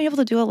 We've just been able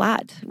to do a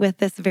lot with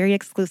this very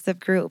exclusive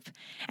group.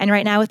 And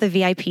right now with the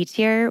VIP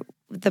tier,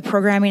 the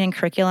programming and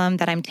curriculum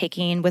that I'm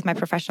taking with my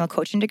professional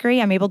coaching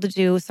degree, I'm able to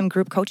do some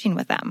group coaching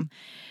with them.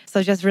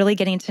 So just really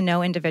getting to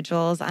know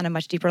individuals on a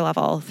much deeper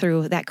level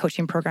through that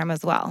coaching program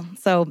as well.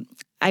 So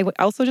I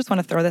also just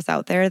want to throw this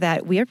out there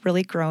that we have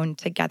really grown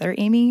together,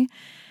 Amy.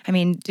 I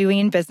mean,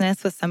 doing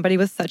business with somebody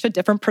with such a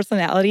different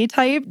personality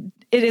type,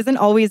 it isn't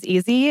always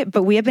easy,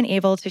 but we have been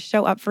able to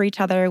show up for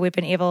each other. We've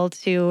been able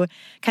to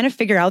kind of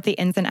figure out the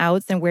ins and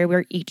outs and where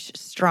we're each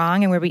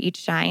strong and where we each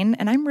shine.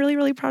 And I'm really,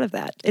 really proud of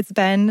that. It's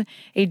been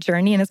a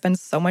journey and it's been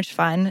so much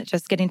fun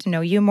just getting to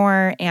know you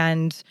more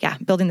and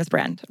building this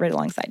brand right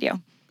alongside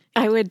you.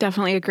 I would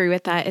definitely agree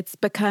with that. It's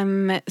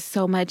become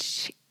so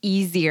much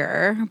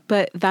easier,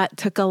 but that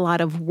took a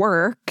lot of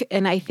work.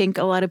 And I think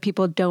a lot of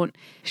people don't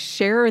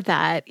share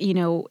that,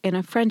 in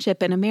a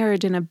friendship, in a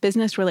marriage, in a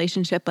business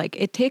relationship. Like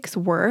it takes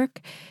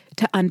work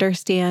to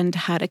understand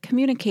how to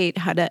communicate,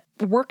 how to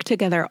work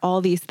together,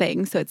 all these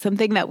things. So it's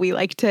something that we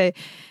like to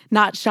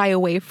not shy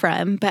away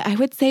from. But I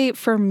would say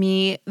for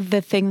me,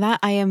 the thing that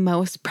I am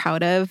most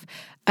proud of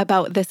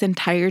about this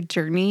entire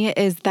journey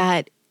is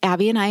that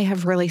Abby and I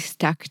have really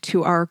stuck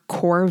to our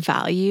core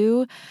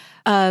value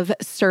of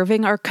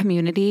serving our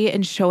community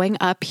and showing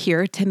up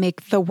here to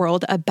make the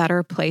world a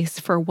better place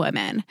for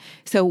women.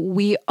 So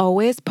we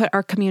always put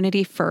our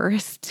community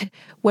first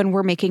when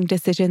we're making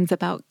decisions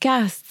about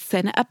guests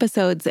and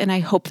episodes. And I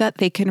hope that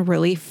they can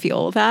really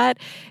feel that.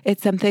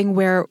 It's something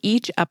where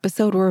each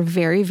episode we're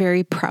very,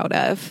 very proud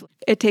of.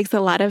 It takes a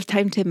lot of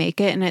time to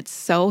make it, and it's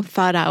so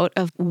thought out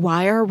of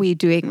why are we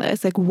doing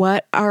this? Like,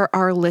 what are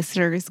our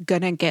listeners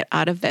going to get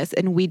out of this?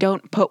 And we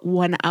don't put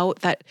one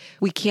out that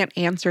we can't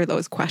answer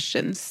those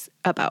questions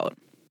about.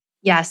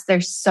 Yes,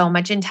 there's so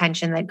much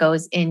intention that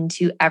goes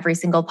into every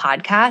single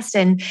podcast.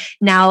 And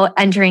now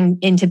entering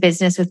into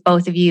business with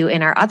both of you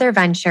in our other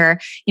venture,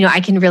 I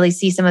can really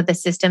see some of the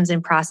systems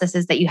and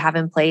processes that you have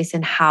in place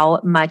and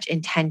how much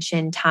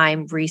intention,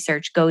 time,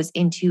 research goes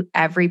into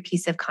every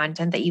piece of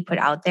content that you put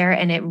out there.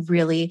 And it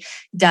really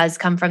does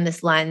come from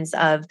this lens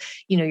of,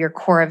 your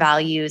core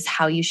values,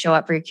 how you show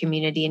up for your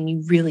community, and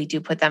you really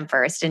do put them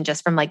first. And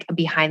just from like a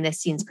behind the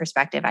scenes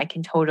perspective, I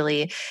can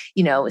totally,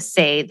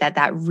 say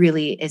that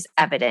really is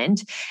evident.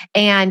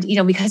 And,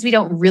 because we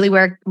don't really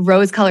wear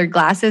rose-colored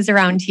glasses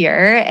around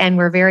here and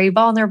we're very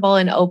vulnerable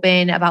and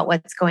open about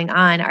what's going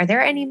on, are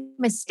there any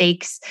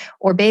mistakes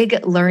or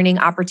big learning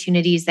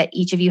opportunities that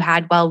each of you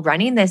had while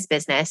running this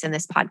business and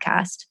this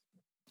podcast?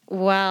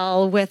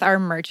 Well, with our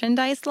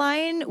merchandise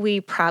line, we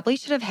probably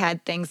should have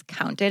had things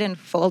counted and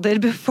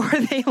folded before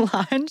they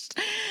launched.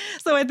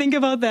 So I think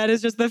about that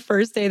as just the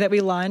first day that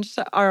we launched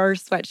our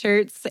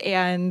sweatshirts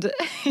and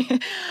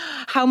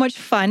how much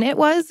fun it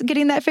was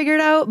getting that figured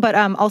out, but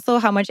also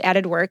how much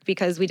added work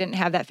because we didn't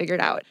have that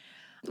figured out.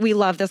 We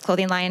love this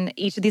clothing line.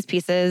 Each of these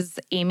pieces,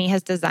 Amy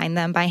has designed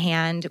them by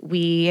hand.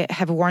 We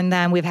have worn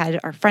them. We've had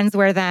our friends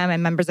wear them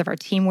and members of our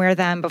team wear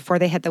them before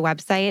they hit the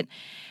website.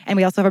 And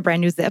we also have a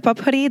brand new zip-up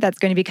hoodie that's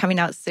going to be coming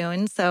out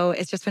soon. So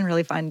it's just been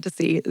really fun to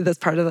see this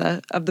part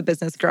of the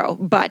business grow.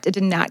 But it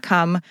did not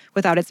come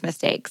without its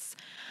mistakes.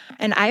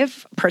 And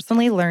I've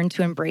personally learned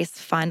to embrace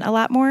fun a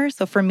lot more.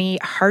 So for me,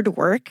 hard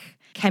work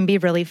can be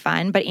really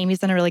fun, but Amy's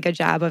done a really good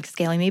job of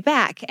scaling me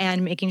back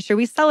and making sure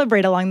we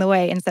celebrate along the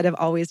way instead of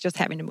always just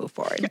having to move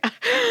forward.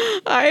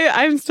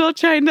 I'm still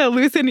trying to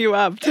loosen you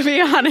up, to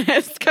be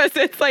honest, because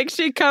it's like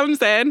she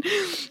comes in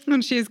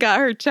and she's got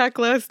her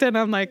checklist and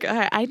I'm like,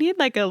 I need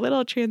like a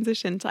little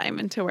transition time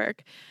into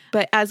work.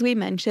 But as we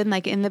mentioned,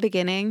 like in the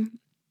beginning,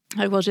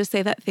 I will just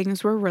say that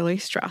things were really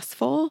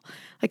stressful.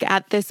 Like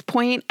at this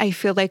point, I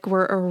feel like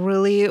we're a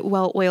really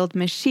well-oiled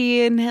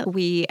machine.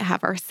 We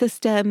have our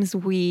systems.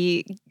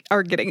 We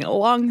are getting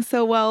along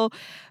so well.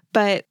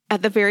 But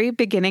at the very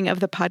beginning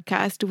of the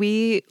podcast,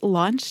 we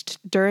launched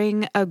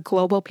during a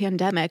global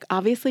pandemic,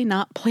 obviously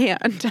not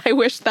planned. I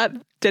wish that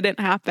didn't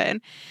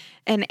happen.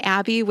 And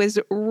Abby was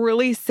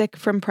really sick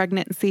from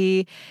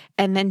pregnancy.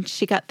 And then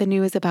she got the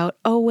news about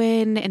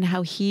Owen and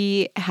how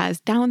he has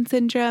Down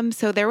syndrome.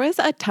 So there was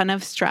a ton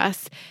of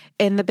stress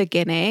in the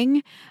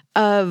beginning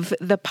of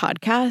the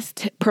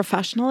podcast,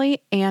 professionally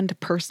and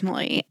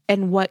personally.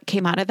 And what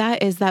came out of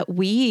that is that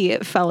we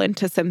fell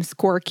into some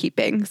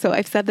scorekeeping. So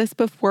I've said this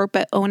before,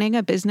 but owning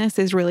a business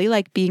is really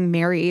like being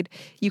married.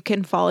 You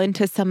can fall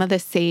into some of the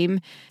same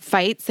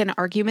fights and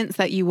arguments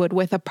that you would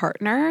with a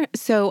partner.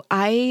 So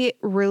I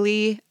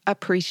really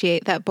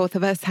appreciate that both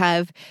of us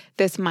have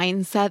this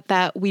mindset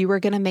that we were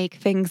going to make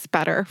things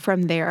better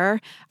from there.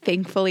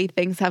 Thankfully,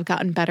 things have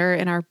gotten better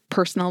in our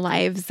personal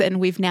lives and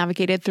we've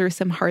navigated through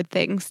some hard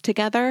things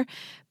together.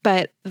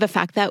 But the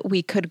fact that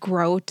we could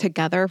grow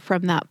together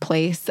from that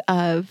place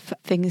of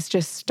things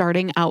just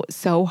starting out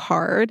so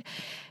hard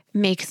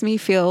makes me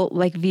feel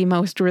like the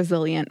most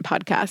resilient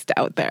podcast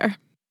out there.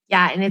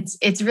 Yeah, and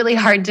it's really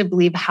hard to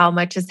believe how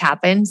much has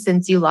happened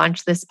since you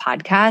launched this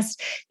podcast.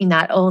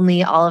 Not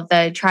only all of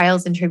the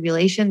trials and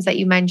tribulations that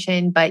you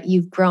mentioned, but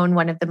you've grown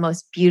one of the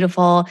most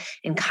beautiful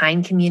and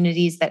kind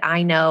communities that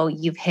I know.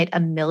 You've hit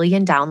 1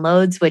 million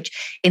downloads,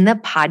 which in the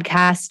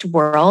podcast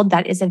world,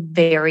 that is a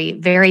very,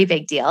 very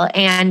big deal.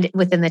 And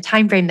within the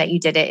time frame that you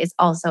did it is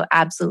also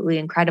absolutely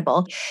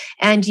incredible.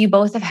 And you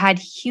both have had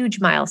huge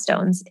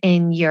milestones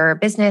in your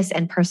business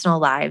and personal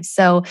lives.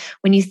 So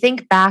when you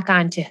think back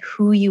onto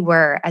who you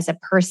were as a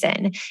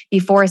person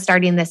before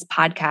starting this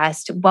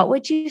podcast, what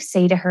would you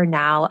say to her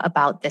now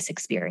about this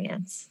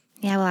experience?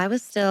 Yeah, well, I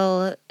was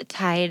still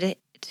tied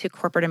to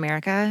corporate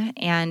America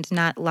and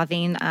not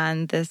loving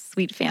on this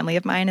sweet family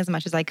of mine as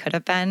much as I could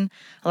have been.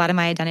 A lot of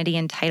my identity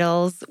and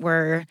titles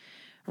were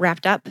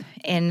wrapped up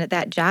in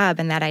that job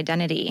and that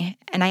identity.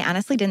 And I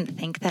honestly didn't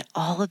think that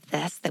all of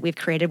this that we've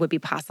created would be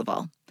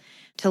possible.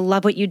 To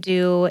love what you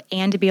do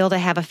and to be able to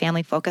have a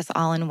family focus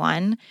all in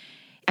one.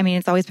 I mean,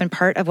 it's always been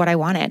part of what I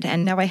wanted,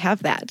 and now I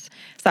have that.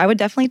 So I would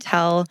definitely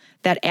tell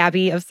that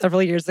Abby of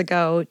several years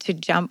ago to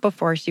jump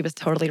before she was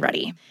totally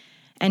ready.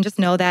 and just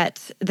know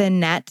that the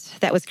net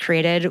that was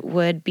created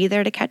would be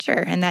there to catch her.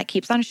 And that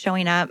keeps on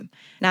showing up,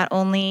 not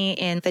only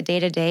in the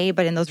day-to-day,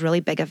 but in those really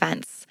big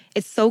events.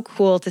 It's so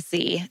cool to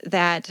see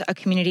that a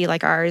community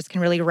like ours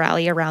can really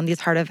rally around these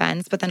hard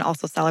events, but then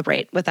also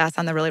celebrate with us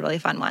on the really, really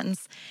fun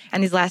ones.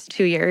 And these last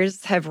 2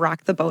 years have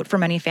rocked the boat for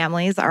many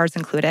families, ours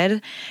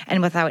included.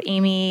 And without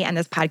Amy and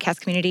this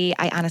podcast community,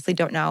 I honestly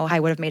don't know how I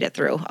would have made it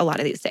through a lot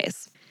of these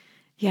days.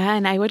 Yeah,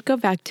 and I would go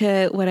back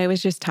to what I was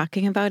just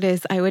talking about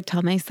is I would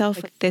tell myself,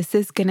 this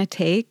is going to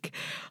take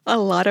a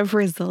lot of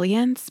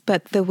resilience,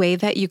 but the way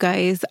that you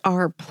guys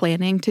are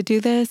planning to do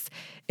this,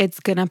 it's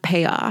going to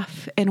pay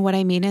off. And what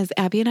I mean is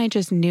Abby and I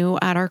just knew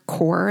at our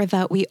core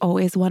that we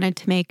always wanted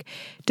to make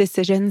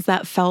decisions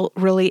that felt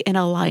really in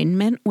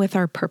alignment with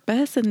our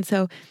purpose. And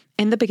so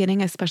in the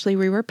beginning, especially,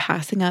 we were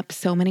passing up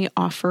so many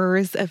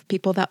offers of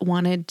people that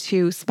wanted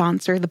to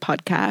sponsor the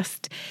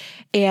podcast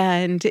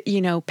and,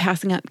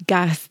 passing up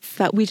guests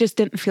that we just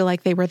didn't feel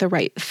like they were the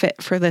right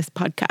fit for this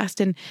podcast.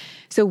 And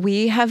so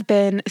we have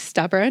been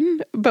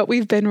stubborn, but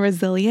we've been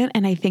resilient.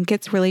 And I think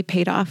it's really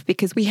paid off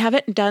because we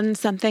haven't done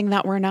something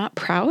that we're not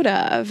proud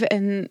of.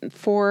 And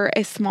for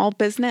a small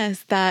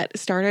business that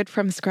started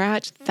from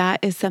scratch, that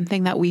is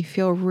something that we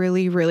feel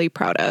really, really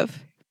proud of.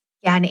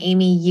 Yeah. And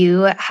Amy,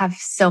 you have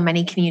so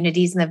many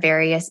communities in the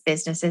various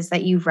businesses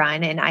that you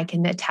run. And I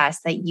can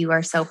attest that you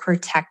are so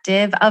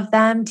protective of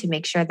them to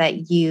make sure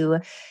that you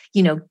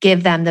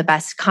give them the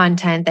best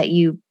content, that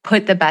you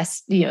put the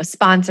best,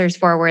 sponsors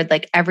forward.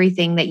 Like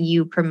everything that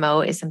you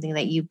promote is something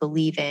that you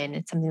believe in.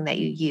 It's something that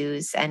you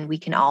use. And we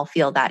can all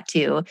feel that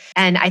too.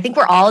 And I think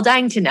we're all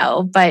dying to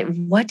know, but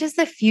what does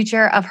the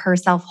future of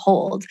Herself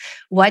hold?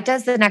 What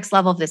does the next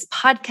level of this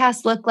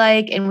podcast look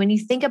like? And when you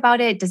think about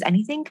it, does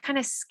anything kind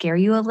of scare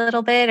you a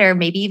little bit or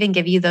maybe even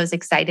give you those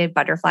excited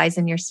butterflies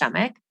in your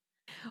stomach?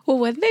 Well,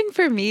 one thing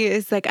for me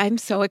is I'm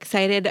so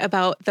excited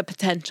about the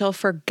potential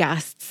for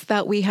guests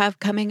that we have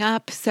coming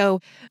up.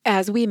 So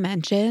as we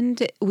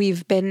mentioned,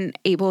 we've been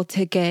able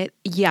to get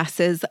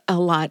yeses a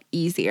lot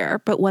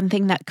easier. But one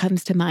thing that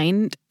comes to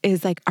mind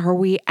is are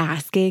we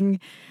asking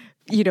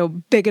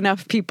big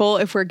enough people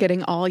if we're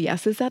getting all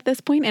yeses at this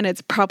point? And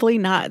it's probably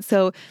not.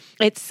 So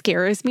it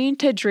scares me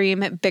to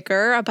dream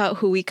bigger about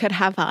who we could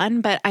have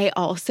on, but I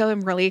also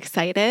am really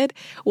excited.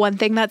 One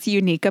thing that's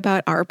unique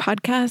about our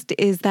podcast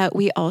is that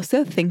we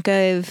also think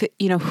of,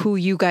 who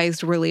you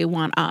guys really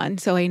want on.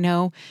 So I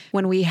know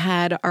when we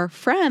had our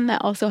friend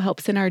that also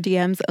helps in our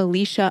DMs,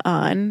 Alicia,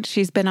 on,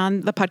 she's been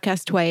on the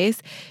podcast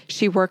twice.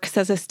 She works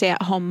as a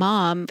stay-at-home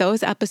mom.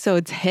 Those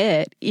episodes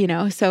hit,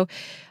 so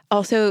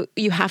also,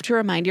 you have to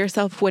remind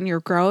yourself when you're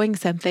growing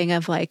something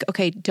of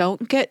okay,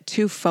 don't get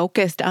too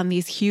focused on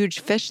these huge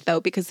fish though,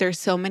 because there's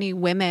so many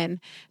women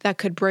that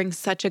could bring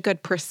such a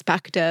good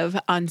perspective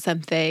on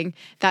something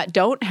that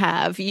don't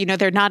have,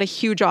 they're not a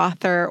huge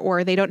author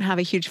or they don't have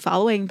a huge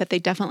following, but they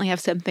definitely have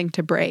something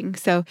to bring.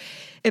 So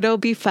it'll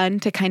be fun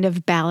to kind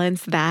of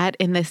balance that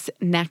in this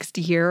next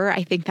year.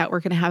 I think that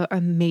we're going to have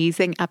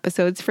amazing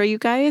episodes for you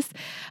guys.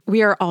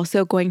 We are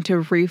also going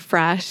to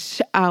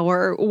refresh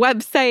our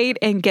website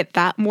and get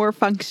that more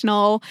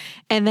functional.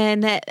 And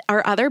then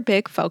our other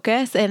big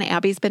focus, and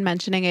Abby's been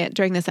mentioning it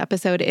during this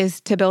episode, is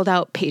to build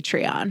out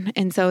Patreon.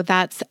 And so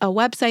that's a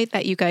website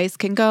that you guys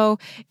can go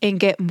and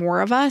get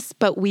more of us,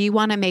 but we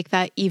want to make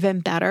that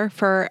even better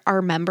for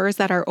our members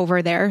that are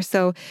over there.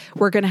 So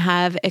we're going to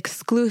have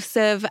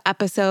exclusive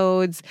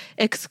episodes,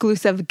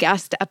 exclusive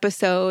guest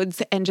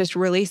episodes, and just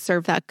really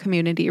serve that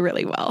community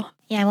really well.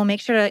 Yeah, and we'll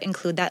make sure to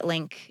include that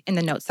link in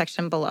the notes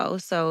section below.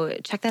 So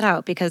check that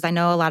out because I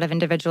know a lot of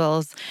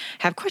individuals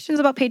have questions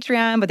about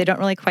Patreon, but they don't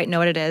really quite know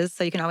what it is.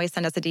 So you can always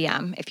send us a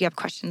DM if you have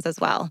questions as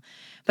well.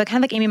 But kind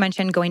of like Amy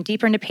mentioned, going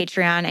deeper into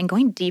Patreon and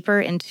going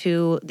deeper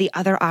into the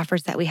other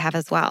offers that we have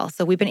as well.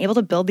 So we've been able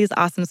to build these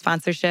awesome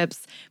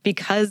sponsorships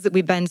because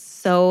we've been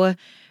so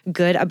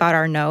good about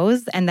our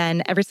no's. And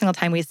then every single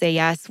time we say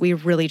yes, we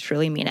really,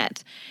 truly mean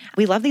it.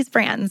 We love these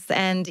brands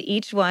and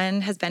each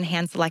one has been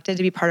hand selected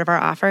to be part of our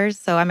offers.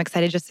 So I'm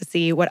excited just to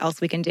see what else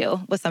we can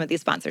do with some of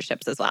these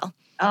sponsorships as well.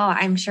 Oh,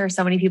 I'm sure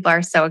so many people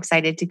are so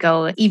excited to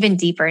go even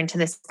deeper into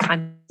this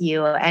content.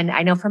 And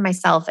I know for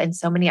myself and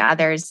so many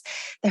others,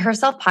 the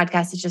Herself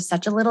podcast is just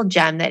such a little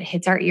gem that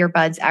hits our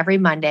earbuds every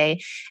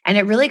Monday. And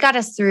it really got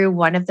us through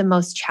one of the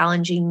most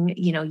challenging,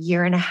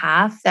 year and a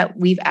half that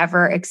we've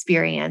ever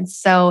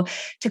experienced. So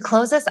to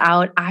close us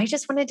out, I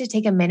just wanted to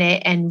take a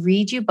minute and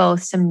read you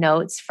both some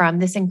notes from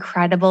this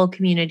incredible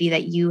community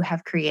that you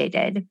have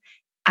created.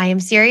 I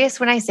am serious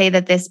when I say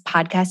that this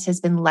podcast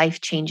has been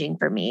life-changing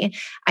for me.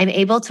 I'm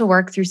able to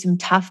work through some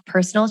tough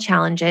personal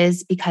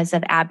challenges because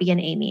of Abby and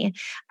Amy.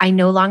 I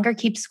no longer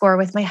keep score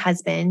with my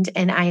husband,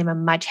 and I am a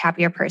much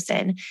happier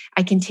person.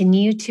 I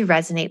continue to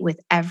resonate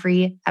with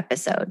every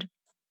episode.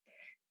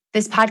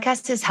 This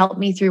podcast has helped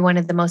me through one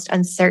of the most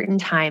uncertain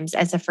times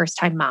as a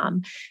first-time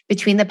mom.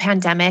 Between the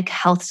pandemic,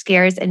 health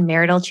scares, and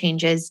marital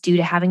changes due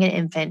to having an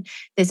infant,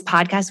 this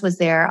podcast was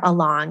there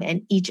along,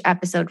 and each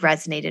episode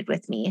resonated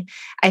with me.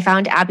 I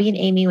found Abby and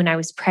Amy when I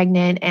was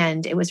pregnant,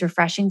 and it was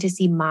refreshing to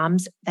see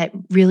moms that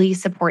really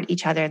support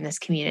each other in this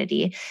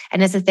community.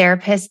 And as a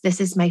therapist, this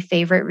is my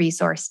favorite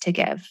resource to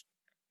give.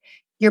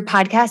 Your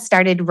podcast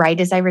started right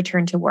as I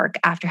returned to work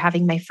after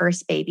having my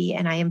first baby,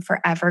 and I am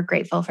forever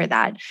grateful for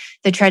that.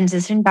 The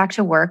transition back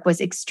to work was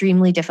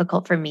extremely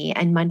difficult for me,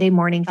 and Monday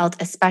morning felt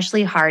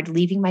especially hard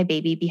leaving my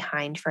baby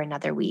behind for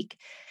another week.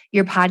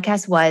 Your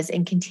podcast was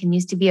and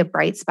continues to be a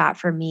bright spot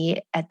for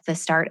me at the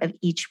start of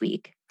each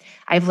week.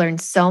 I've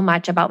learned so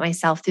much about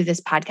myself through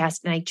this podcast,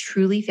 and I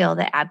truly feel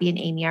that Abby and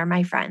Amy are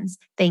my friends.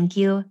 Thank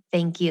you,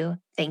 thank you,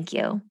 thank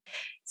you.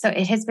 So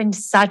it has been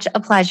such a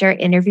pleasure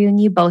interviewing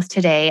you both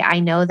today. I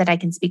know that I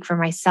can speak for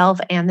myself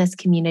and this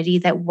community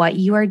that what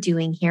you are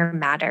doing here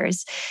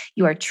matters.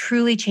 You are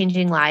truly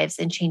changing lives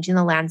and changing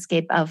the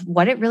landscape of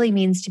what it really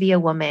means to be a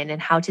woman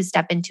and how to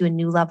step into a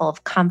new level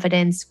of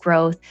confidence,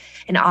 growth,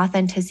 and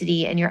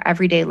authenticity in your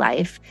everyday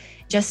life.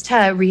 Just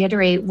to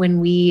reiterate, when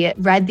we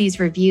read these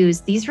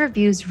reviews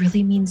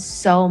really mean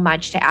so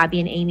much to Abby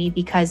and Amy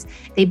because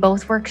they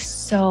both work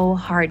so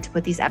hard to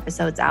put these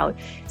episodes out.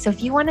 So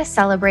if you want to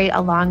celebrate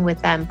along with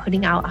them,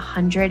 putting out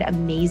 100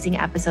 amazing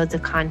episodes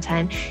of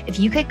content, if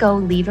you could go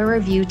leave a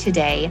review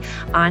today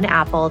on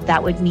Apple,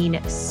 that would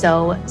mean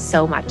so,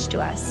 so much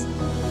to us.